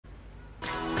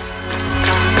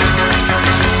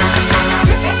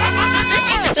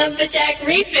Lumberjack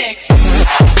Remix.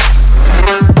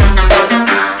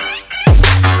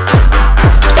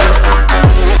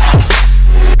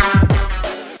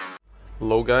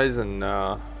 Hello guys, and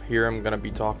here I'm gonna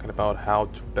be talking about how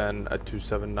to ban a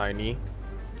 279E.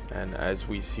 And as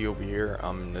we see over here,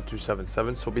 I'm in a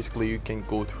 277. So basically you can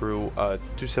go through a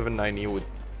 279E with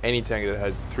any tank that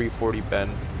has 340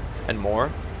 bend and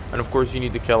more, and of course you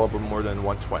need the caliber more than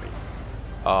 120.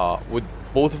 With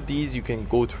both of these you can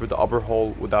go through the upper hull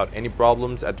without any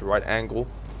problems at the right angle.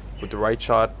 With the right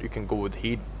shot you can go with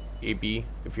heat AB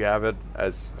if you have it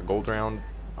as a gold round.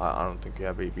 I don't think you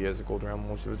have AB as a gold round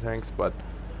most of the tanks, but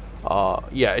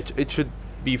yeah, it should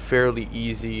be fairly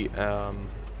easy to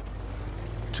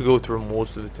go through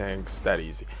most of the tanks, that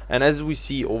easy. And as we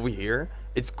see over here,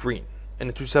 it's green in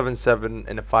a 277,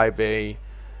 in a 5A,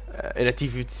 in a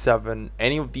T57.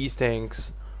 Any of these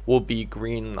tanks will be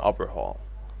green in the upper hull.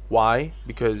 Why?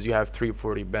 Because you have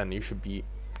 340 bend. You should be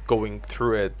going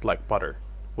through it like butter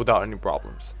without any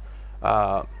problems.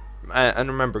 And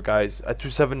remember guys, a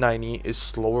 279E is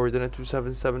slower than a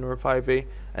 277 or a 5A,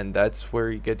 and that's where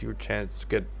you get your chance to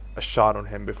get a shot on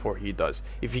him before he does.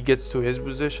 If he gets to his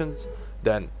positions,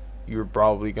 then you're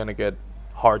probably gonna get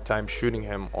hard time shooting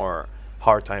him or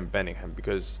hard time bending him,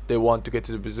 because they want to get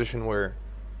to the position where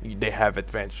they have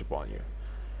advantage upon you.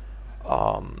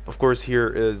 Of course, here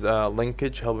is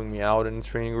Linkage helping me out in the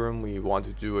training room. We want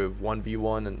to do a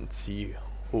 1v1 and see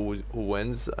who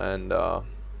wins, and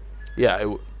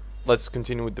yeah, let's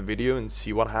continue with the video and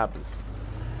see what happens.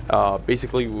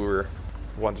 Basically we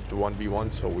wanted to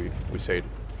 1v1, so we said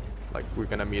like we're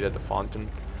gonna meet at the fountain,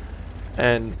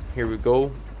 and here we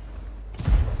go.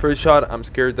 First shot, I'm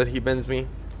scared that he bends me.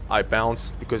 I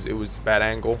bounce because it was bad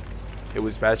angle. It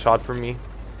was bad shot for me.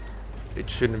 It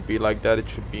shouldn't be like that. It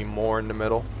should be more in the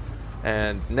middle.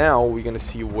 And now we're gonna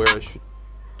see where I should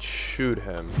shoot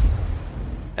him,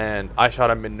 and I shot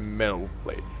him in the middle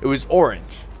blade. It was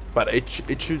orange, but it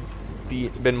should be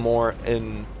been more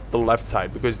in the left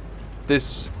side, because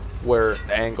this where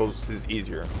the angles is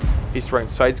easier. He's trying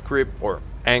to side script or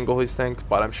angle his tank,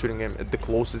 but I'm shooting him at the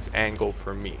closest angle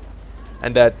for me,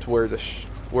 and that's where the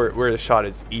where the shot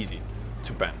is easy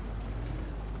to bend.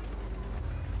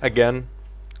 Again,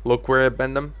 look where I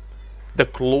bend him. The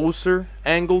closer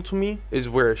angle to me is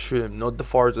where I shoot him, not the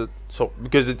farther. So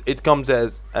because it comes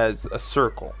as a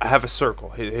circle. I have a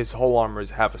circle. His whole armor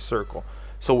is half a circle.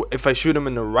 So if I shoot him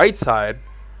in the right side,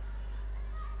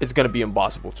 it's gonna be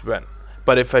impossible to bend.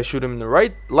 But if I shoot him in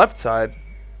the left side,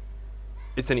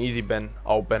 it's an easy bend.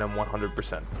 I'll bend him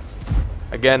 100%.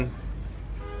 Again,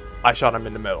 I shot him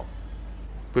in the middle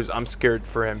because I'm scared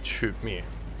for him to shoot me.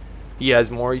 He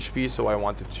has more HP, so I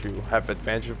wanted to have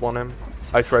advantage upon him.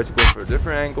 I tried to go for a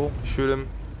different angle, shoot him,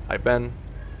 I bend.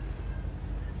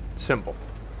 Simple.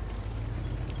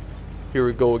 Here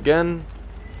we go again.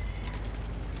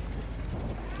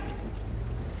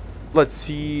 Let's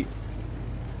see.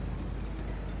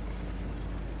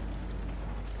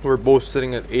 We're both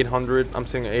sitting at 800. I'm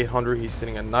sitting at 800. He's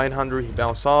sitting at 900. He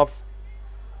bounced off.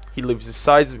 He leaves his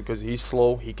sides because he's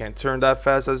slow. He can't turn that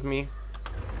fast as me.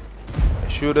 I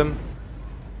shoot him.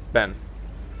 Bend.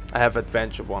 I have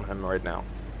advantage upon him right now.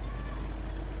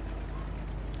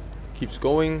 Keeps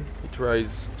going. He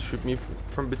tries to shoot me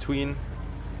from between.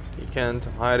 He can't.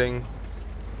 I'm hiding.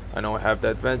 I know I have the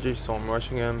advantage, so I'm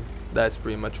rushing him. That's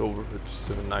pretty much over for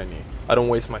 790. I don't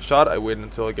waste my shot. I wait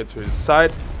until I get to his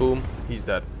side. Boom, he's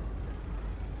dead.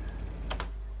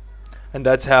 And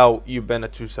that's how you bend a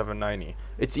 2790.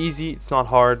 It's easy. It's not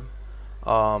hard.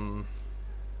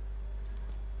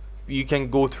 You can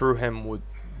go through him with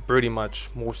pretty much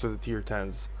most of the tier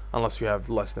 10s, unless you have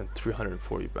less than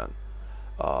 340 bend.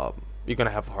 You're gonna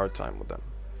have a hard time with them.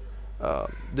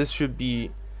 This should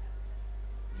be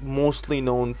mostly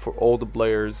known for all the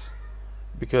players,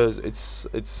 because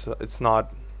it's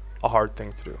not a hard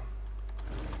thing to do.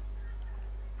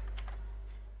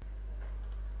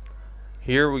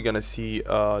 Here we're gonna see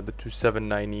the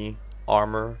 2790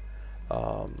 armor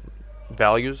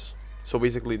values. So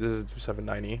basically this is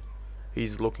 2790.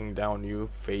 He's looking down you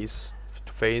face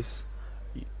to face,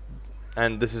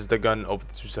 and this is the gun of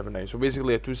the 2790. So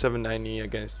basically a 2790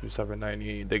 against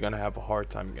 2790, they're gonna have a hard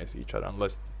time against each other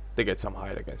unless they get some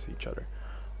height against each other.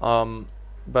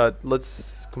 But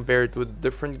let's compare it with a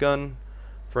different gun.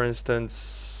 For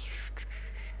instance,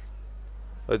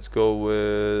 let's go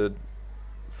with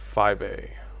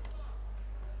 5A.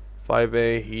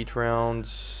 5A heat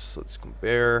rounds. Let's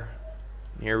compare.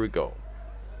 Here we go.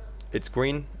 It's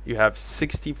green. You have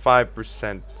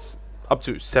 65% up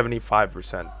to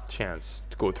 75% chance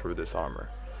to go through this armor.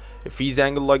 If he's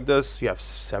angled like this, you have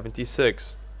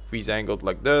 76. if he's angled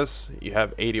like this, you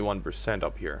have 81%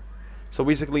 up here. So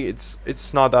basically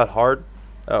it's not that hard.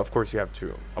 Of course you have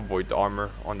to avoid the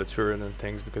armor on the turret and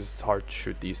things because it's hard to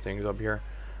shoot these things up here.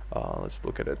 Let's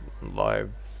look at it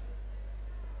live.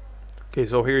 Okay,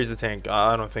 so here's the tank.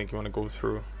 I don't think you want to go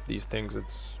through these things.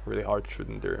 It's really hard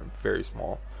shooting. They're very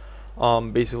small.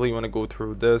 Basically you want to go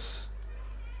through this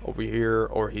over here,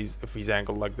 or if he's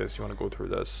angled like this, you want to go through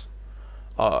this.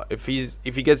 If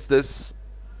he gets this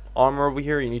armor over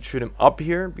here, you need to shoot him up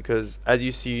here, because as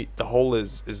you see the hole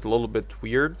is a little bit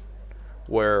weird,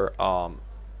 where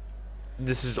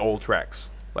this is all tracks.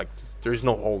 Like there's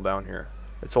no hole down here.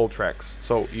 It's all tracks.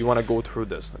 So you want to go through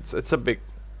this. It's a big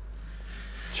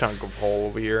chunk of hole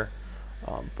over here.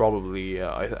 Probably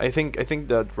I think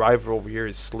the driver over here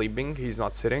is sleeping. He's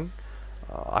not sitting.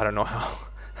 I don't know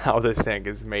how this tank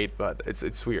is made, but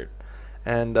it's weird.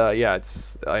 And yeah,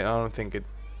 I don't think it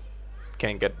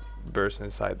can get burst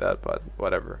inside that, but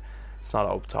whatever. It's not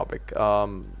off topic.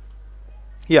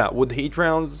 Yeah, with heat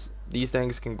rounds, these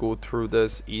tanks can go through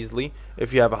this easily.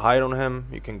 If you have a hide on him,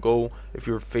 you can go. If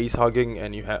you're face hugging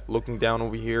and you have looking down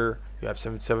over here, you have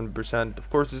 77%. Of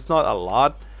course, it's not a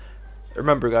lot.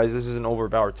 Remember, guys, this is an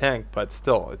overpowered tank, but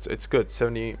still, it's good.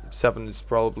 77 is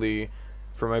probably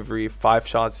from every 5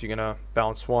 shots you're gonna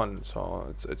bounce 1,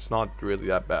 so it's not really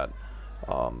that bad.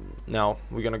 Now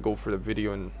we're gonna go for the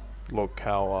video and look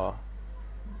how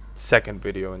second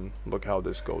video and look how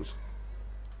this goes.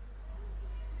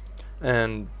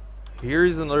 And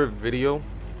here's another video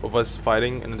of us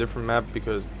fighting in a different map,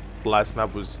 because the last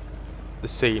map was the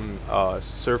same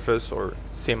surface or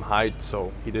same height,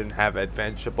 so he didn't have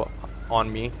advantage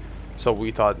on me. So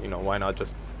we thought, you know, why not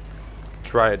just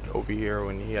try it over here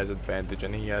when he has advantage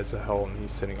and he has a hill and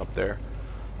he's sitting up there.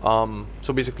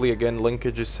 So basically, again,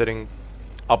 Linkage is sitting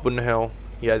up on the hill.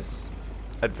 He has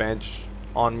advantage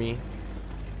on me.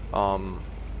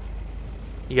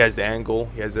 He has the angle.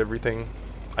 He has everything.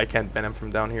 I can't ban him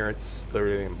from down here. It's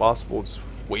literally impossible. It's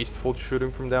wasteful to shoot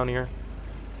him from down here.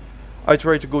 I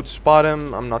try to go to spot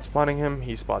him. I'm not spotting him.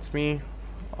 He spots me.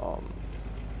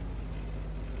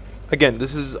 Again,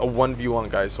 this is a 1v1,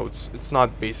 guys, so it's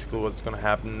not basically what's gonna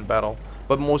happen in battle.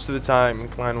 But most of the time in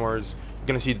Clan Wars, you're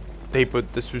gonna see they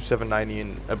put the Su-790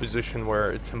 in a position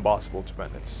where it's impossible to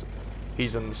ban.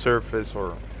 He's on the surface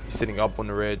or he's sitting up on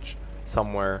the ridge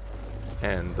somewhere,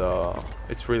 and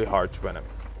it's really hard to ban him.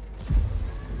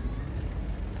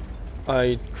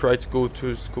 I tried to go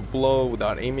to scoop below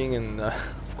without aiming, and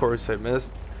of course I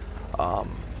missed.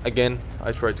 Again,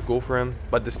 I tried to go for him,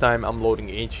 but this time I'm loading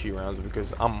HE rounds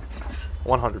because I'm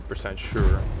 100%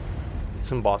 sure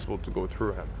it's impossible to go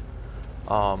through him.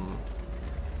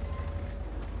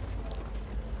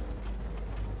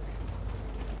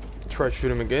 Try to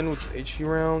shoot him again with HE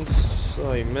rounds.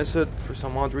 I miss it for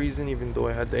some odd reason, even though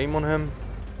I had the aim on him.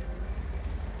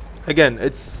 Again,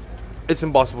 it's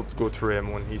impossible to go through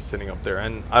him when he's sitting up there,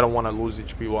 and I don't want to lose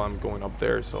HP while I'm going up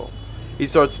there, so he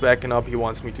starts backing up. He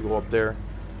wants me to go up there.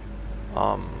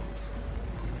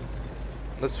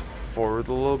 Let's forward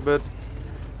a little bit.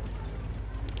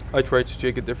 I try to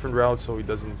take a different route so he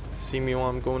doesn't see me while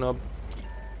I'm going up.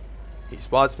 He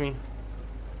spots me.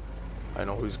 I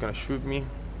know who's gonna shoot me,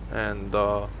 and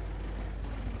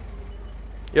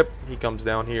yep, he comes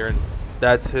down here, and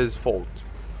that's his fault.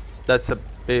 That's a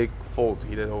big fault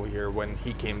he did over here when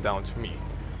he came down to me.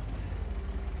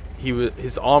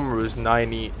 His armor was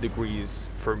 90 degrees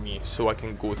for me, so I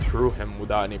can go through him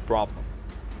without any problem.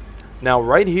 Now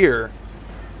right here,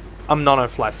 I'm not on a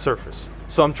flat surface,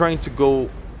 so I'm trying to go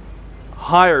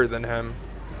higher than him,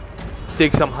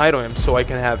 take some height on him, so I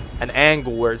can have an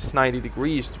angle where it's 90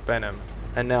 degrees to ban him,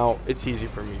 and now it's easy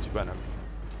for me to ban him.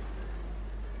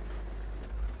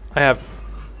 I have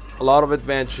a lot of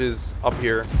advantages up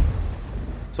here,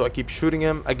 so I keep shooting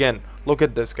him. Again, look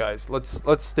at this, guys.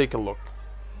 Let's take a look.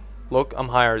 Look, I'm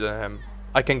higher than him.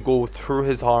 I can go through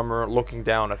his armor looking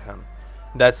down at him.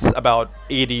 That's about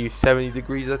 80-70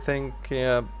 degrees, I think.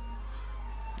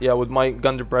 Yeah, with my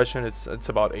gun depression, it's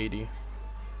about 80-70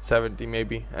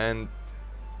 maybe, and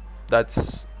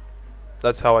that's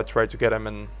how I tried to get him,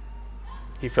 and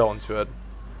he fell into it.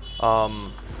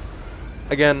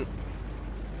 Again,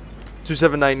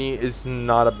 2790 is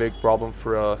not a big problem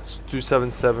for a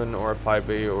 277 or a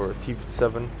 5A or a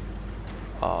T57.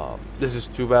 This is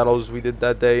 2 battles we did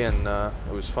that day, and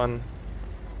it was fun.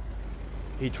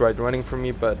 He tried running from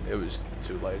me, but it was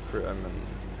too late for him, and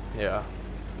yeah,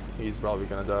 he's probably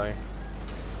gonna die.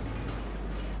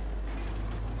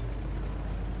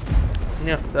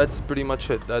 Yeah, that's pretty much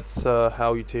it. That's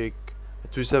how you take a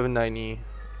 2790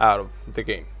 out of the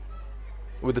game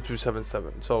with the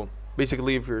 277. So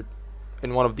basically, if you're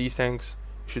in one of these tanks,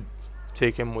 you should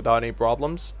take him without any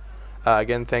problems.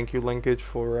 Again, thank you, Linkage,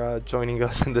 for joining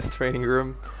us in this training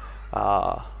room,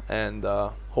 and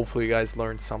hopefully you guys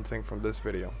learned something from this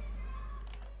video.